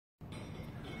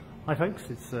Hi folks,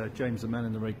 it's James the man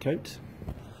in the red coat,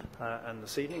 and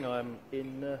this evening I'm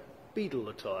in Beadle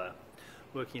attire,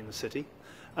 working in the city.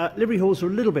 Livery halls are a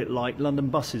little bit like London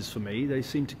buses for me. They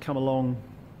seem to come along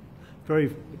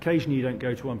very occasionally. You don't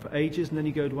go to one for ages, and then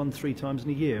you go to one 3 times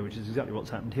in a year, which is exactly what's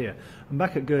happened here. I'm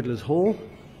back at Girdlers Hall.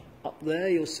 Up there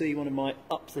you'll see one of my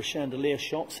up the chandelier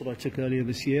shots that I took earlier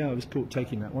this year. I was caught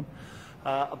taking that one.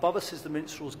 Above us is the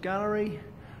Minstrel's Gallery,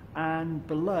 and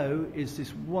below is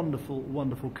this wonderful,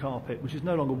 wonderful carpet, which is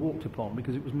no longer walked upon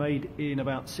because it was made in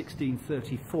about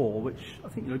 1634, which I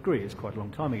think you'll agree is quite a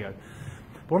long time ago.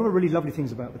 But one of the really lovely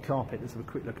things about the carpet, let's have a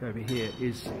quick look over here,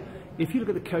 is if you look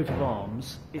at the coat of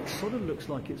arms, it sort of looks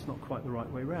like it's not quite the right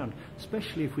way round,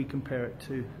 especially if we compare it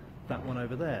to that one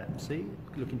over there. See,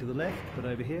 looking to the left, but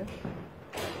over here,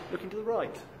 looking to the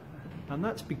right. And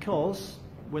that's because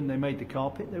when they made the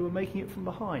carpet, they were making it from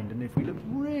behind, and if we look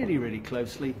really, really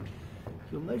closely,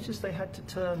 you'll notice they had to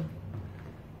turn,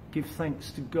 give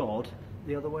thanks to God,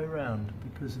 the other way around,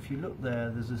 because if you look there,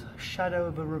 there's a shadow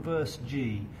of a reverse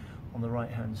G on the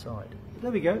right-hand side.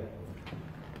 There we go.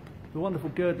 The wonderful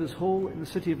Girdlers Hall in the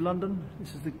City of London.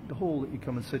 This is the hall that you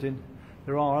come and sit in.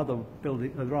 There are other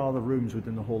rooms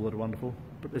within the hall that are wonderful,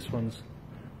 but this one's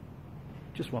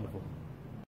just wonderful.